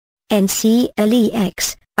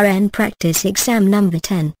NCLEX-RN Practice Exam Number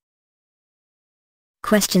 10.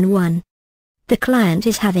 Question 1. The client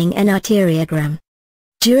is having an arteriogram.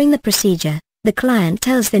 During the procedure, the client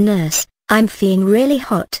tells the nurse, "I'm feeling really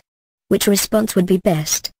hot." Which response would be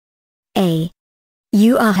best? A.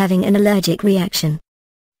 You are having an allergic reaction.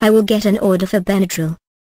 I will get an order for Benadryl.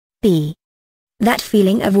 B. That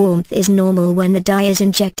feeling of warmth is normal when the dye is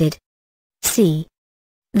injected. C.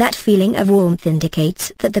 That feeling of warmth indicates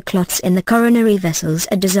that the clots in the coronary vessels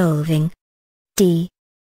are dissolving. D.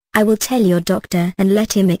 I will tell your doctor and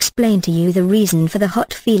let him explain to you the reason for the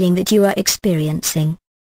hot feeling that you are experiencing.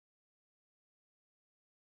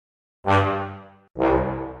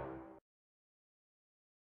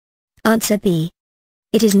 Answer B.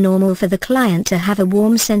 It is normal for the client to have a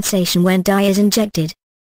warm sensation when dye is injected.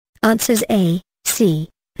 Answers A, C,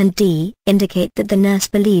 and D indicate that the nurse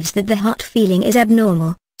believes that the hot feeling is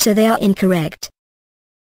abnormal, so they are incorrect.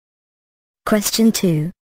 Question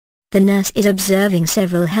 2. The nurse is observing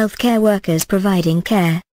several healthcare workers providing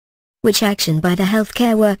care. Which action by the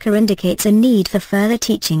healthcare worker indicates a need for further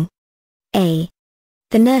teaching? A.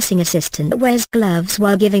 The nursing assistant wears gloves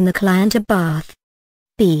while giving the client a bath.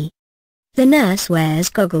 B. The nurse wears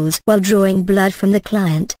goggles while drawing blood from the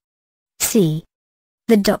client. C.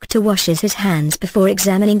 The doctor washes his hands before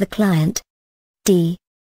examining the client. D.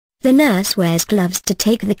 The nurse wears gloves to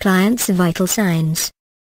take the client's vital signs.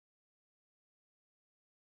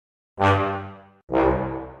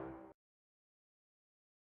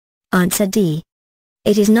 Answer D.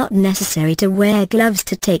 It is not necessary to wear gloves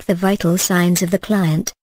to take the vital signs of the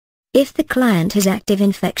client. If the client has active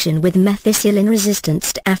infection with methicillin-resistant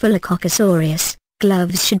Staphylococcus aureus,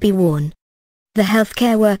 gloves should be worn. The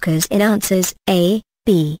healthcare workers in answers A,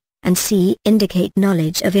 B, and C indicate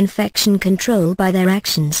knowledge of infection control by their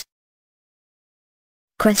actions.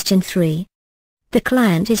 Question 3. The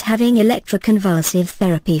client is having electroconvulsive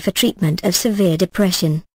therapy for treatment of severe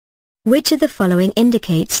depression. Which of the following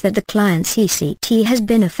indicates that the client's ECT has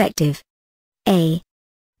been effective? A.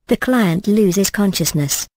 The client loses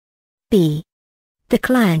consciousness. B. The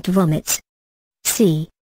client vomits. C.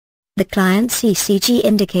 The client's ECG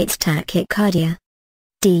indicates tachycardia.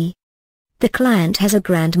 D. The client has a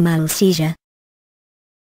grand mal seizure.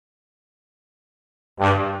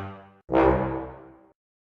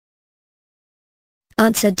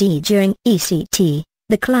 Answer D. During ECT,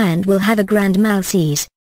 the client will have a grand mal seizure.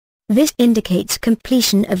 This indicates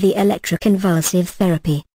completion of the electroconvulsive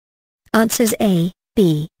therapy. Answers A,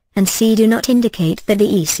 B, and C do not indicate that the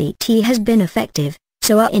ECT has been effective,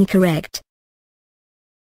 so are incorrect.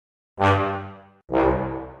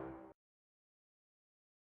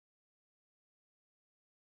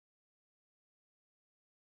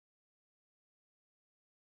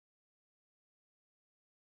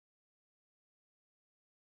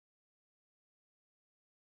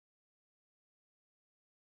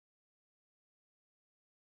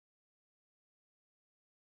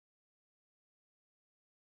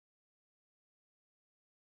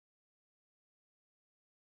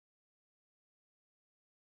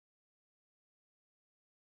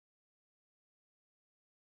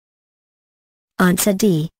 Answer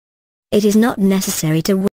D. It is not necessary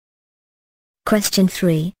to. Question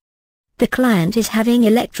 3. The client is having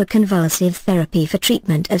electroconvulsive therapy for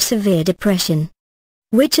treatment of severe depression.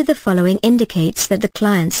 Which of the following indicates that the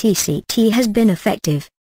client's ECT has been effective?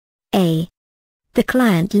 A. The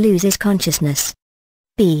client loses consciousness.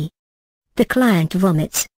 B. The client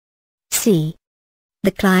vomits. C.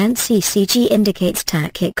 The client's ECG indicates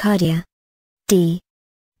tachycardia. D.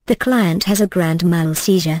 The client has a grand mal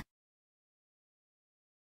seizure.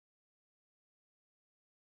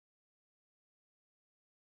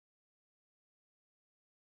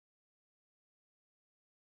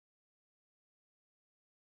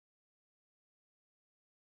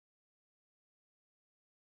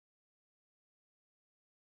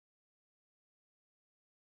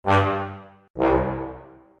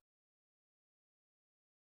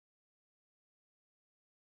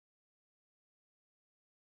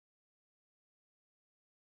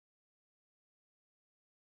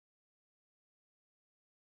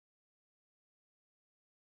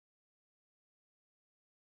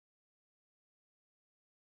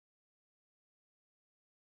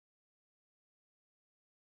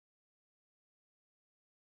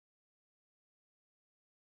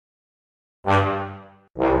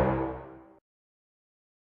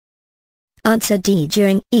 Answer D.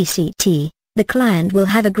 During ECT, the client will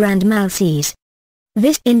have a grand mal seizure.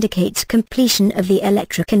 This indicates completion of the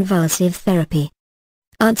electroconvulsive therapy.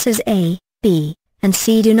 Answers A, B, and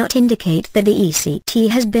C do not indicate that the ECT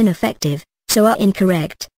has been effective, so are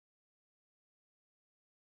incorrect.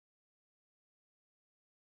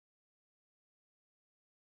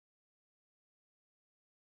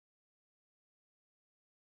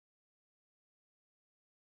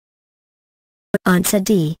 Answer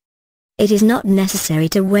D. It is not necessary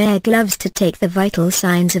to wear gloves to take the vital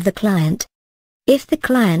signs of the client. If the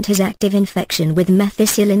client has active infection with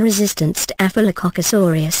methicillin-resistant Staphylococcus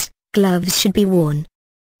aureus, gloves should be worn.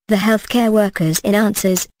 The healthcare workers in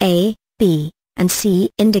answers A, B, and C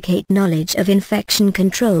indicate knowledge of infection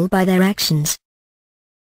control by their actions.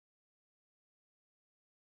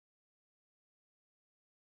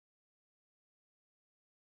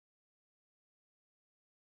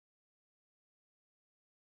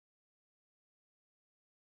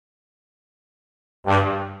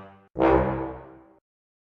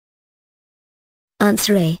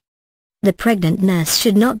 Answer A. The pregnant nurse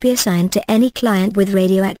should not be assigned to any client with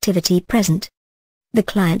radioactivity present. The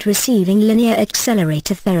client receiving linear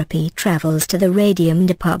accelerator therapy travels to the radium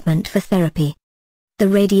department for therapy. The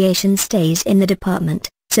radiation stays in the department,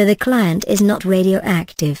 so the client is not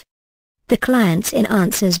radioactive. The clients in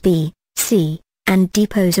answers B, C, and D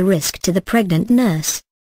pose a risk to the pregnant nurse.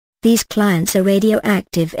 These clients are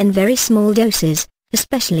radioactive in very small doses,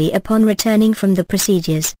 especially upon returning from the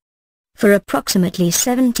procedures. For approximately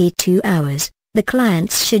 72 hours, the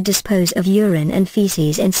clients should dispose of urine and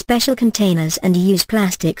feces in special containers and use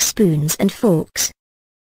plastic spoons and forks.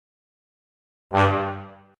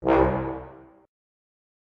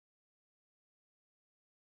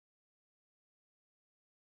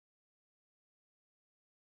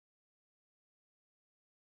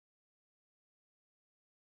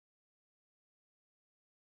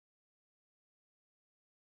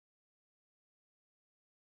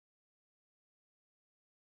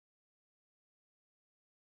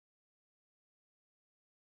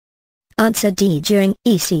 Answer D. During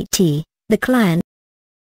ECT, the client.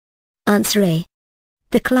 Answer A.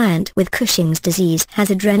 The client with Cushing's disease has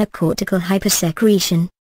adrenocortical hypersecretion.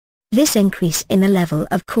 This increase in the level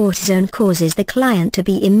of cortisone causes the client to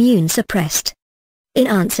be immune suppressed. In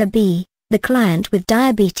answer B, the client with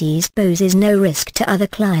diabetes poses no risk to other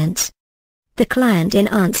clients. The client in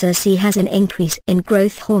answer C has an increase in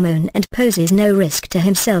growth hormone and poses no risk to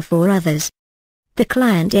himself or others. The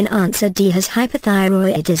client in answer D has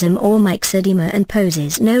hypothyroidism or myxedema and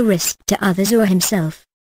poses no risk to others or himself.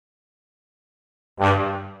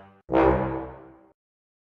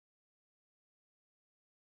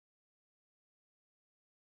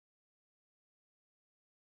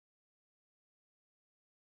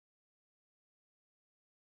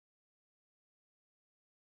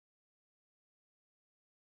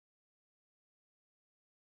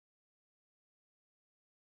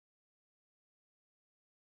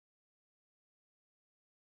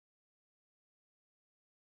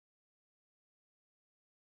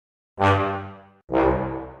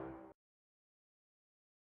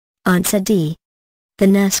 Answer D. The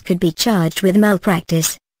nurse could be charged with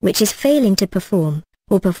malpractice, which is failing to perform,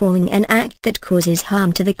 or performing an act that causes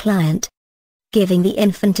harm to the client. Giving the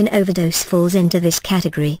infant an overdose falls into this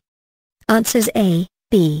category. Answers A,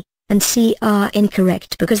 B, and C are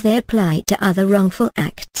incorrect because they apply to other wrongful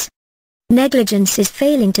acts. Negligence is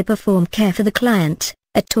failing to perform care for the client,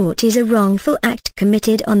 a tort is a wrongful act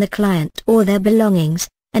committed on the client or their belongings,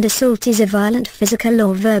 and assault is a violent physical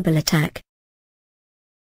or verbal attack.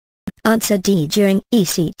 Answer D. During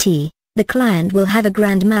ECT, the client will have a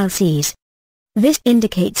grand mal seize. This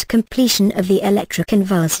indicates completion of the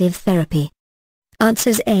electroconvulsive therapy.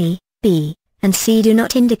 Answers A, B, and C do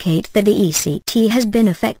not indicate that the ECT has been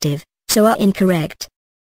effective, so are incorrect.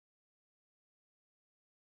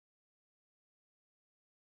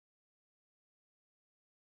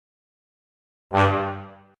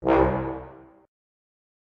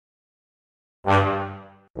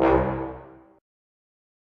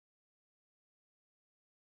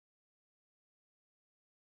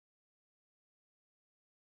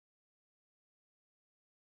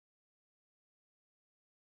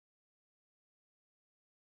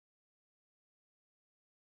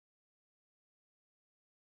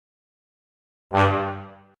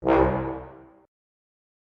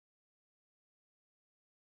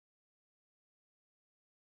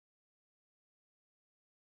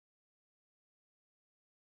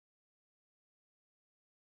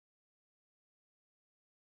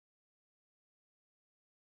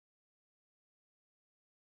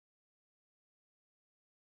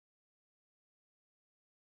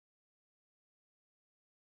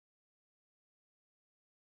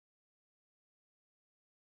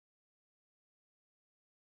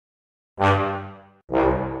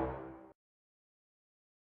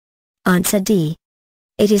 Answer D.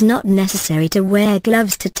 It is not necessary to wear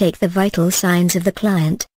gloves to take the vital signs of the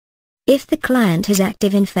client. If the client has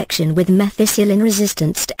active infection with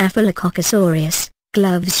methicillin-resistant Staphylococcus aureus,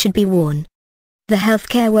 gloves should be worn. The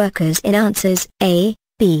healthcare workers in answers A,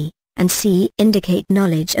 B, and C indicate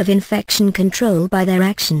knowledge of infection control by their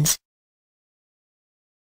actions.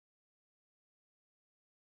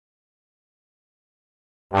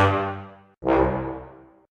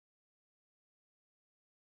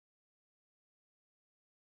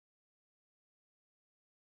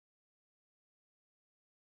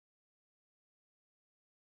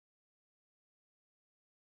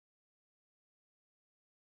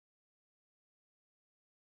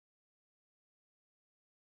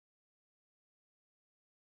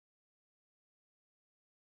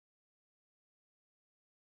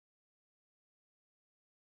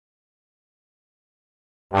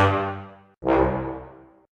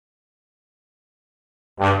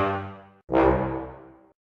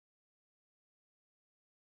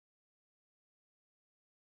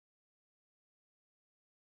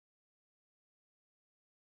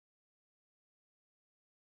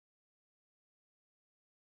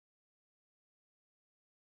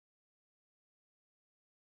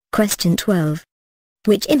 Question 12.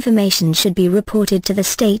 Which information should be reported to the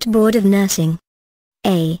State Board of Nursing?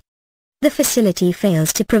 A. The facility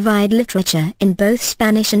fails to provide literature in both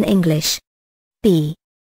Spanish and English. B.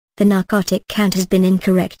 The narcotic count has been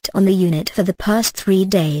incorrect on the unit for the past 3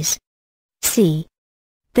 days. C.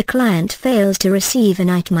 The client fails to receive an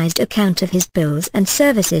itemized account of his bills and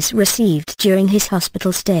services received during his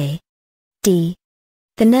hospital stay. D.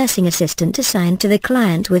 The nursing assistant assigned to the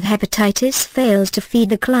client with hepatitis fails to feed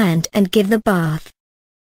the client and give the bath.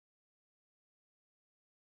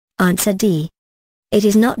 Answer D. It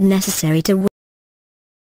is not necessary to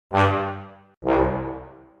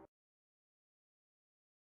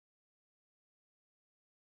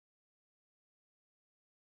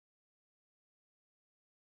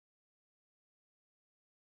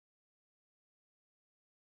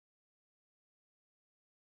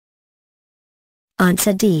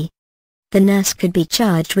Answer D. The nurse could be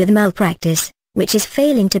charged with malpractice, which is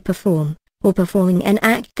failing to perform, or performing an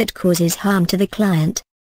act that causes harm to the client.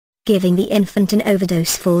 Giving the infant an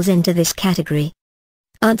overdose falls into this category.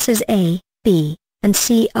 Answers A, B, and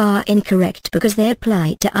C are incorrect because they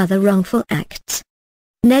apply to other wrongful acts.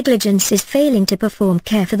 Negligence is failing to perform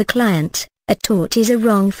care for the client. A tort is a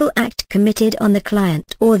wrongful act committed on the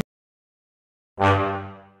client or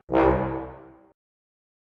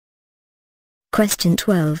Question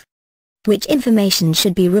 12. Which information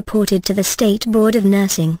should be reported to the State Board of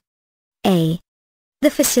Nursing? A. The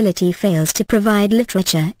facility fails to provide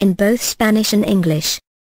literature in both Spanish and English.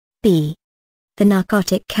 B. The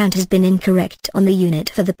narcotic count has been incorrect on the unit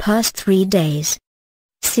for the past 3 days.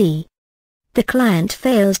 C. The client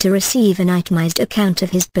fails to receive an itemized account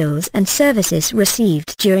of his bills and services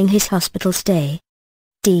received during his hospital stay.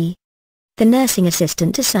 D. The nursing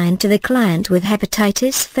assistant assigned to the client with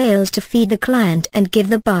hepatitis fails to feed the client and give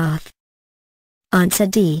the bath. Answer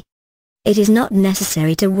D. It is not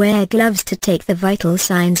necessary to wear gloves to take the vital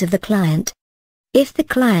signs of the client. If the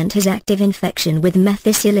client has active infection with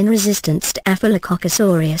methicillin-resistant Staphylococcus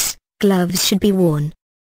aureus, gloves should be worn.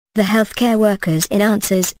 The healthcare workers in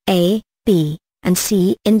answers A, B, and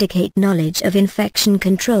C indicate knowledge of infection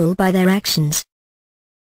control by their actions.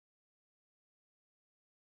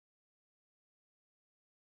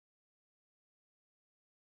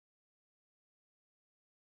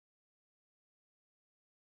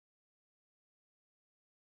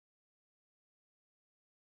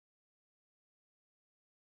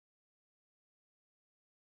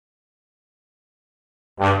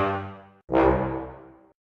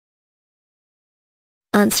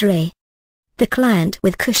 Answer A. The client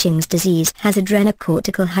with Cushing's disease has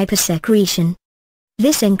adrenocortical hypersecretion.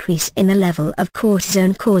 This increase in the level of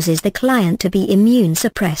cortisone causes the client to be immune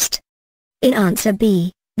suppressed. In answer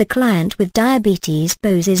B, the client with diabetes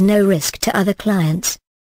poses no risk to other clients.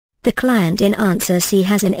 The client in answer C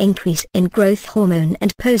has an increase in growth hormone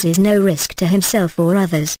and poses no risk to himself or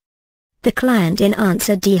others. The client in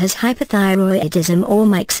answer D has hypothyroidism or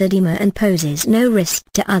myxedema and poses no risk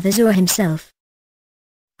to others or himself.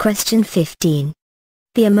 Question 15.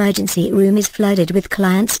 The emergency room is flooded with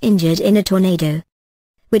clients injured in a tornado.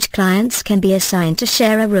 Which clients can be assigned to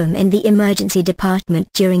share a room in the emergency department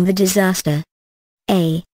during the disaster?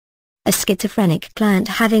 A. A schizophrenic client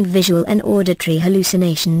having visual and auditory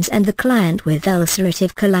hallucinations and the client with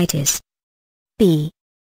ulcerative colitis. B.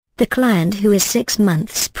 The client who is 6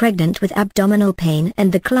 months pregnant with abdominal pain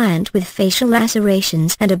and the client with facial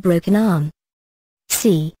lacerations and a broken arm.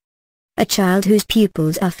 C. A child whose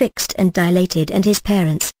pupils are fixed and dilated and his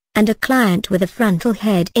parents, and a client with a frontal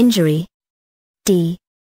head injury. D.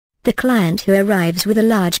 The client who arrives with a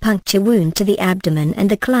large puncture wound to the abdomen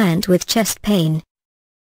and the client with chest pain.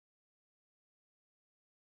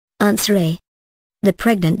 Answer A. The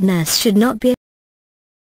pregnant nurse should not be.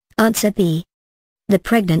 Answer B. The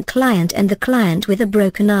pregnant client and the client with a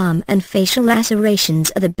broken arm and facial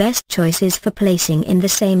lacerations are the best choices for placing in the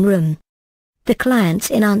same room. The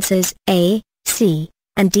clients in answers A, C,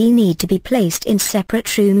 and D need to be placed in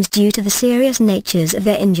separate rooms due to the serious natures of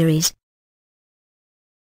their injuries.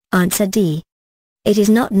 Answer D. It is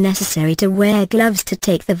not necessary to wear gloves to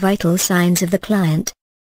take the vital signs of the client.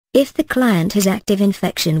 If the client has active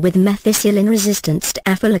infection with methicillin-resistant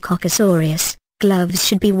Staphylococcus aureus, gloves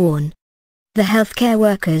should be worn. The healthcare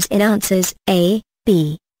workers in answers A,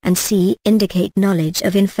 B, and C indicate knowledge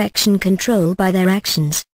of infection control by their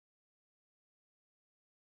actions.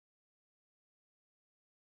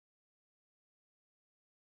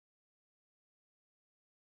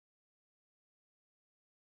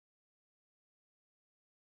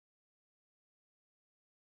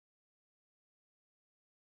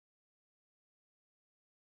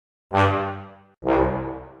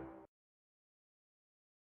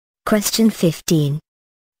 Question 15.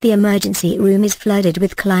 The emergency room is flooded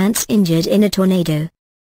with clients injured in a tornado.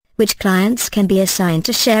 Which clients can be assigned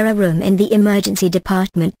to share a room in the emergency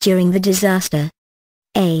department during the disaster?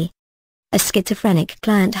 A. A schizophrenic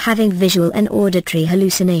client having visual and auditory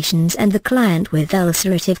hallucinations and the client with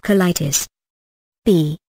ulcerative colitis.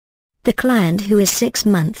 B. The client who is 6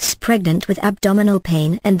 months pregnant with abdominal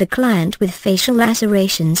pain and the client with facial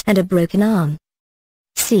lacerations and a broken arm.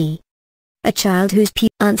 C. A child whose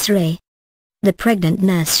Answer A. The pregnant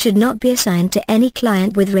nurse should not be assigned to any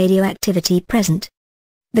client with radioactivity present.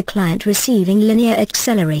 The client receiving linear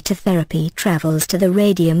accelerator therapy travels to the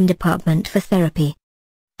radium department for therapy.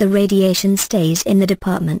 The radiation stays in the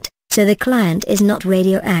department, so the client is not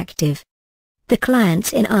radioactive. The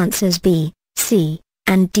clients in answers B, C,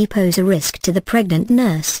 and D pose a risk to the pregnant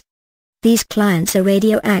nurse. These clients are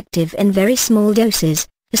radioactive in very small doses,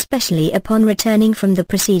 especially upon returning from the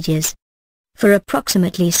procedures. For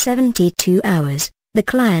approximately 72 hours, the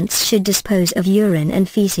clients should dispose of urine and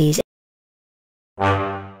feces.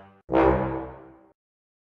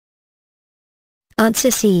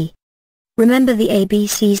 Answer C. Remember the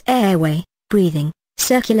ABCs: airway, breathing,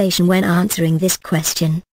 circulation when answering this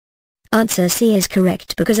question. Answer C is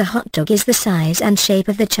correct because a hot dog is the size and shape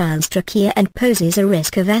of the child's trachea and poses a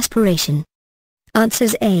risk of aspiration.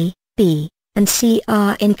 Answers A, B, and C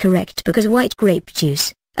are incorrect because white grape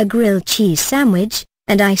juice, a grilled cheese sandwich,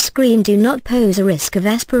 and ice cream do not pose a risk of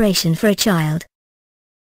aspiration for a child.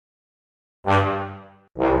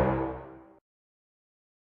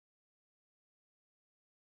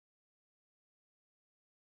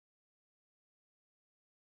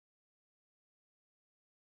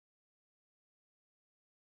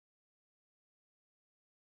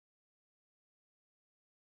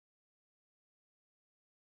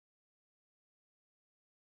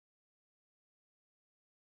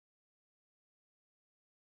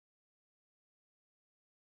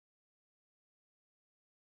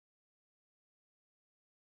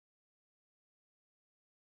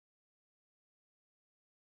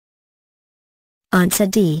 Answer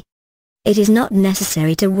D. It is not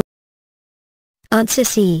necessary to. Answer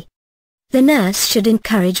C. The nurse should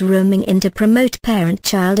encourage rooming in to promote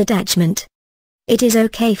parent-child attachment. It is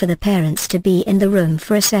okay for the parents to be in the room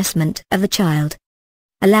for assessment of the child.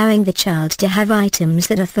 Allowing the child to have items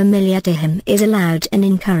that are familiar to him is allowed and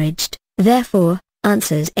encouraged, therefore,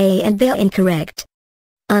 answers A and B are incorrect.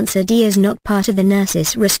 Answer D is not part of the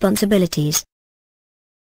nurse's responsibilities.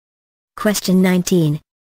 Question 19.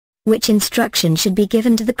 Which instruction should be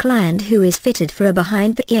given to the client who is fitted for a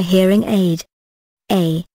behind-the-ear hearing aid?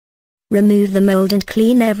 A. Remove the mold and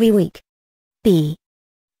clean every week. B.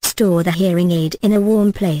 Store the hearing aid in a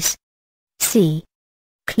warm place. C.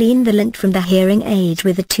 Clean the lint from the hearing aid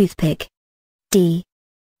with a toothpick. D.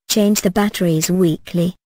 Change the batteries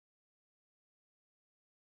weekly.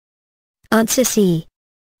 Answer C.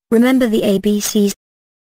 Remember the ABCs.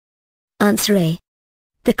 Answer A.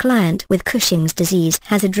 The client with Cushing's disease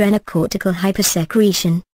has adrenocortical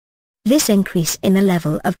hypersecretion. This increase in the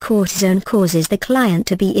level of cortisone causes the client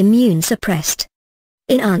to be immune suppressed.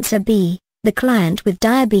 In answer B, the client with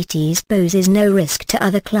diabetes poses no risk to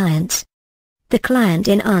other clients. The client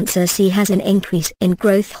in answer C has an increase in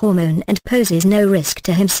growth hormone and poses no risk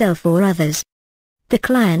to himself or others. The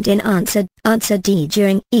client in answer D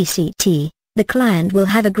during ECT, the client will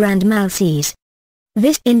have a grand mal seize.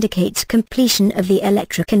 This indicates completion of the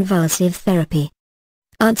electroconvulsive therapy.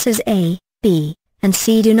 Answers A, B, and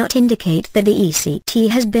C do not indicate that the ECT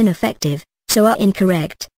has been effective, so are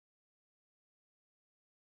incorrect.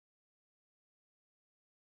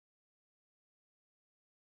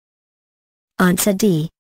 Answer D.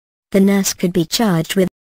 The nurse could be charged with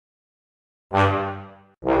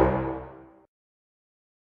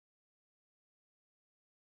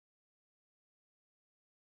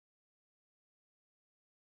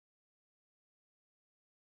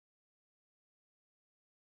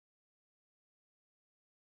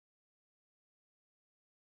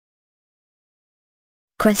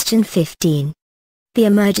Question 15. The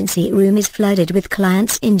emergency room is flooded with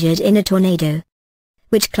clients injured in a tornado.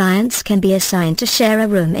 Which clients can be assigned to share a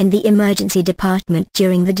room in the emergency department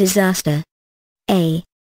during the disaster? A.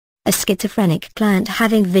 A schizophrenic client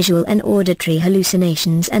having visual and auditory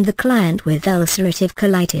hallucinations and the client with ulcerative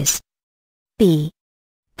colitis. B.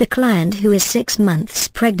 The client who is 6 months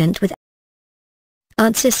pregnant with.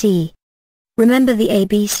 Answer C. Remember the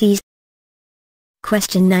ABCs.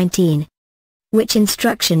 Question 19. Which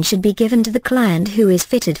instruction should be given to the client who is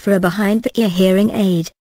fitted for a behind-the-ear hearing aid?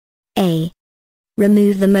 A.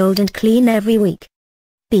 Remove the mold and clean every week.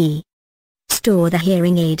 B. Store the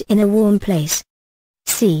hearing aid in a warm place.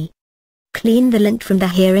 C. Clean the lint from the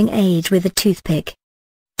hearing aid with a toothpick.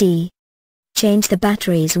 D. Change the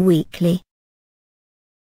batteries weekly.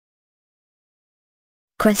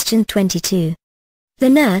 Question 22. The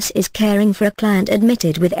nurse is caring for a client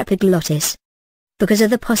admitted with epiglottis. Because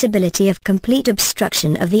of the possibility of complete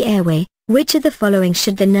obstruction of the airway, which of the following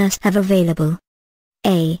should the nurse have available?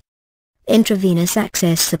 A. Intravenous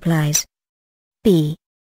access supplies. B.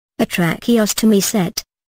 A tracheostomy set.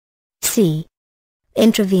 C.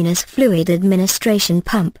 Intravenous fluid administration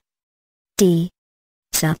pump. D.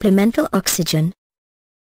 Supplemental oxygen.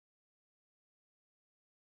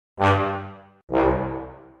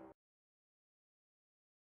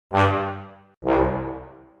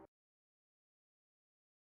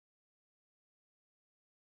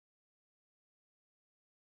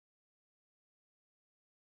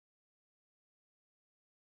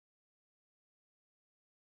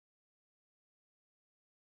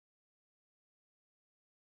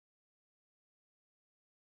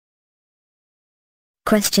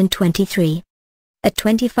 Question 23. A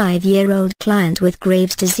 25-year-old client with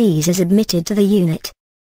Graves' disease is admitted to the unit.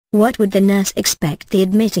 What would the nurse expect the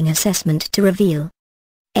admitting assessment to reveal?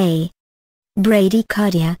 A.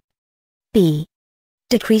 Bradycardia. B.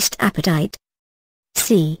 Decreased appetite.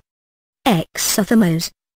 C.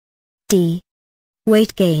 Exothermos. D.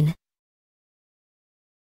 Weight gain.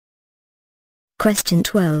 Question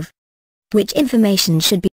 12. Which information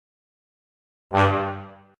should be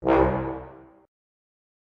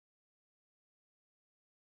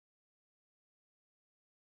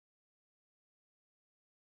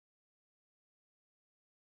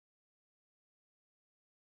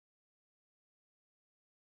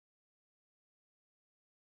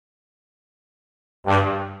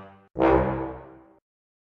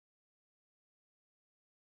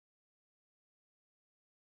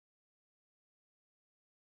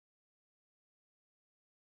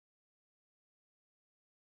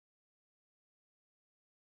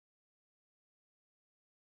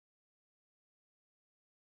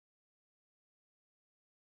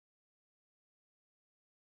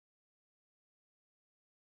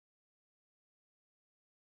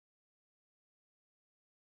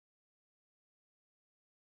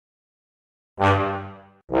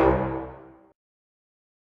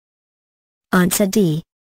Answer D.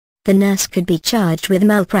 The nurse could be charged with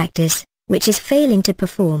malpractice, which is failing to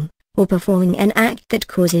perform, or performing an act that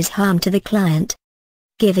causes harm to the client.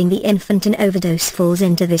 Giving the infant an overdose falls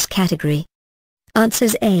into this category.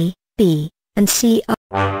 Answers A, B, and C are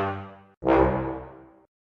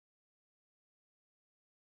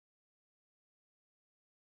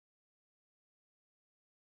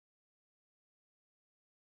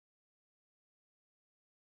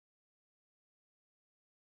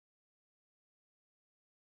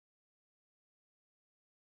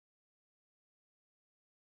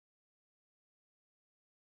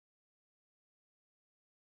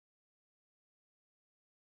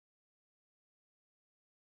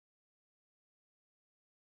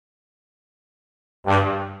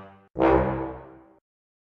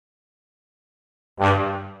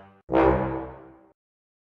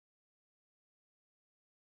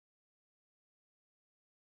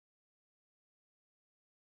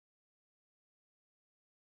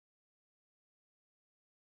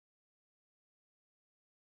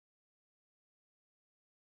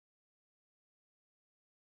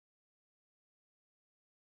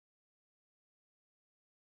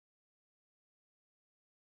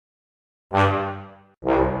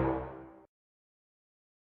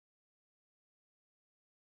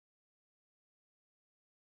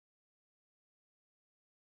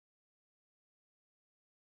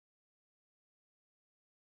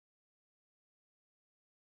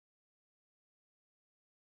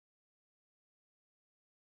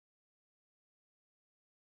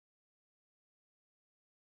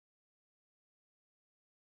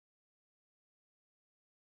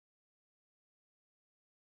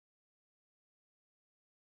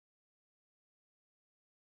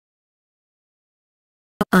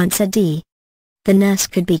Answer D. The nurse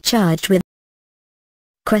could be charged with.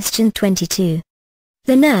 Question 22.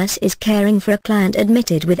 The nurse is caring for a client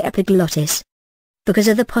admitted with epiglottis. Because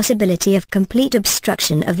of the possibility of complete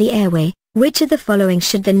obstruction of the airway, which of the following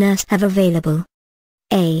should the nurse have available?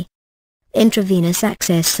 A. Intravenous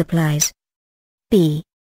access supplies. B.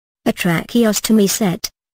 A tracheostomy set.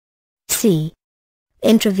 C.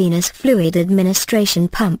 Intravenous fluid administration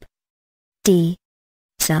pump. D.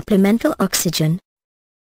 Supplemental oxygen.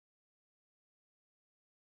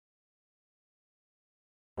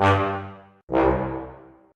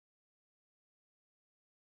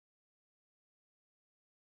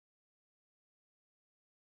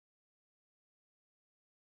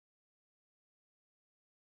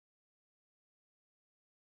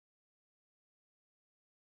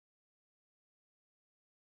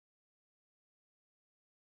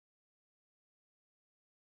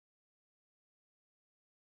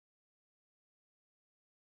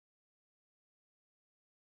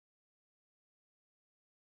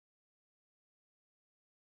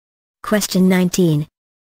 Question 19.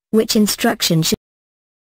 Which instruction should...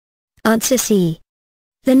 Answer C.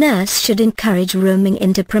 The nurse should encourage roaming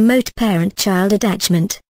in to promote parent-child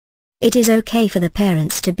attachment. It is okay for the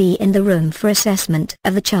parents to be in the room for assessment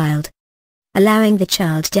of the child. Allowing the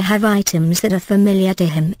child to have items that are familiar to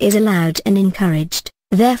him is allowed and encouraged.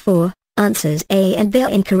 Therefore, answers A and B are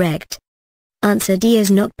incorrect. Answer D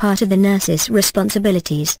is not part of the nurse's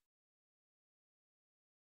responsibilities.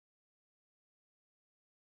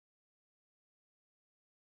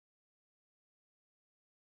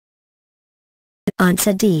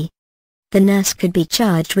 Answer D. The nurse could be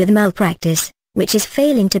charged with malpractice, which is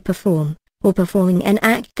failing to perform, or performing an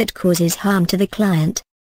act that causes harm to the client.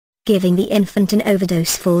 Giving the infant an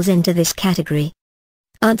overdose falls into this category.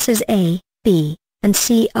 Answers A, B, and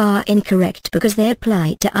C are incorrect because they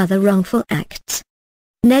apply to other wrongful acts.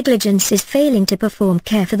 Negligence is failing to perform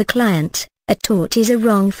care for the client, a tort is a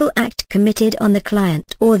wrongful act committed on the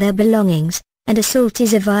client or their belongings, and assault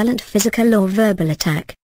is a violent physical or verbal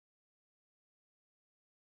attack.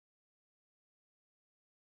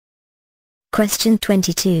 Question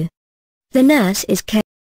 22. The nurse is care.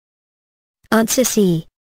 Answer C.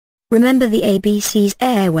 Remember the ABCs: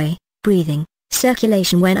 airway, breathing,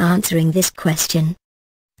 circulation when answering this question.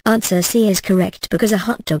 Answer C is correct because a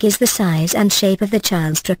hot dog is the size and shape of the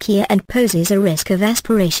child's trachea and poses a risk of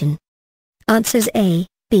aspiration. Answers A,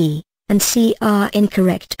 B, and C are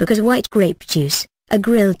incorrect because white grape juice, a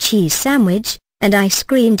grilled cheese sandwich, and ice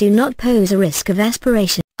cream do not pose a risk of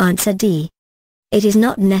aspiration. Answer D. It is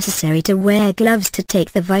not necessary to wear gloves to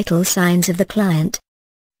take the vital signs of the client.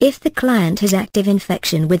 If the client has active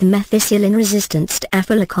infection with methicillin-resistant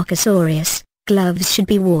Staphylococcus aureus, gloves should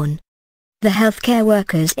be worn. The healthcare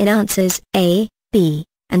workers in answers A, B,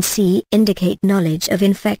 and C indicate knowledge of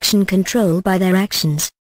infection control by their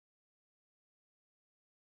actions.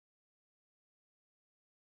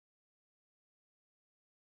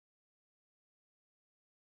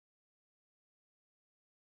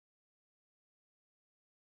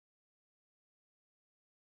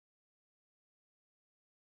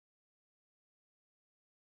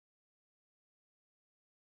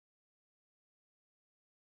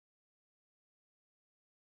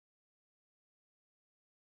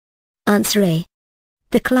 Answer A.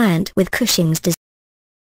 The client with Cushing's disease.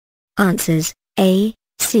 Answers A,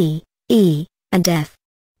 C, E, and F.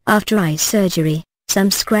 After eye surgery, some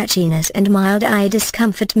scratchiness and mild eye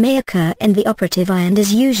discomfort may occur in the operative eye and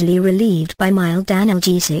is usually relieved by mild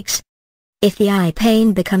analgesics. If the eye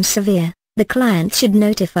pain becomes severe, the client should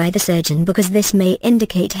notify the surgeon because this may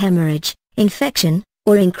indicate hemorrhage, infection,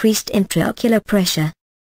 or increased intraocular pressure.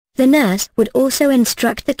 The nurse would also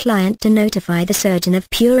instruct the client to notify the surgeon of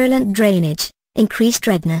purulent drainage, increased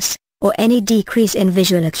redness, or any decrease in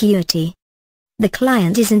visual acuity. The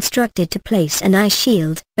client is instructed to place an eye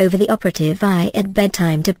shield over the operative eye at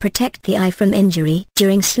bedtime to protect the eye from injury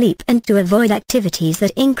during sleep and to avoid activities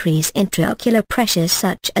that increase intraocular pressure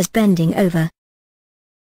such as bending over.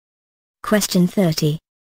 Question 30.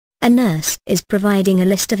 A nurse is providing a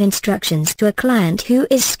list of instructions to a client who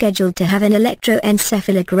is scheduled to have an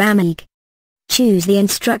electroencephalogram EEG. Choose the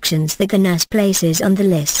instructions that the nurse places on the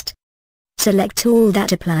list. Select all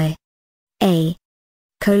that apply. A.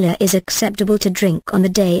 Cola is acceptable to drink on the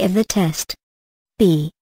day of the test.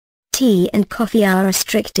 B. Tea and coffee are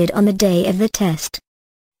restricted on the day of the test.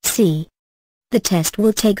 C. The test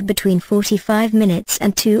will take between 45 minutes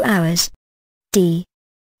and 2 hours. D.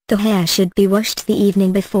 The hair should be washed the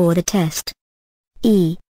evening before the test.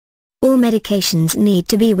 E. All medications need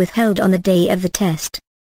to be withheld on the day of the test.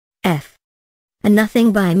 F. A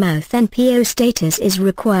nothing by mouth NPO status is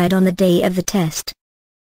required on the day of the test.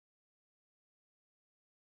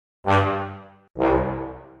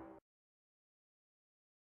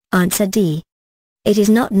 Answer D. It is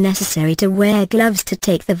not necessary to wear gloves to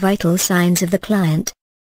take the vital signs of the client.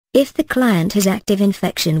 If the client has active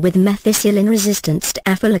infection with methicillin-resistant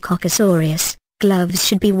Staphylococcus aureus, gloves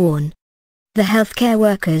should be worn. The healthcare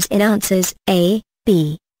workers in answers A,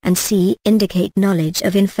 B, and C indicate knowledge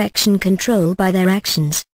of infection control by their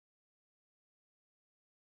actions.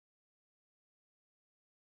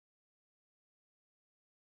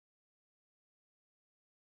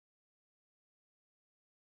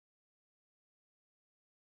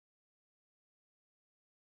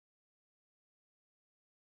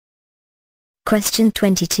 Question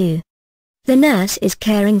 22. The nurse is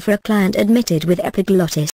caring for a client admitted with epiglottis.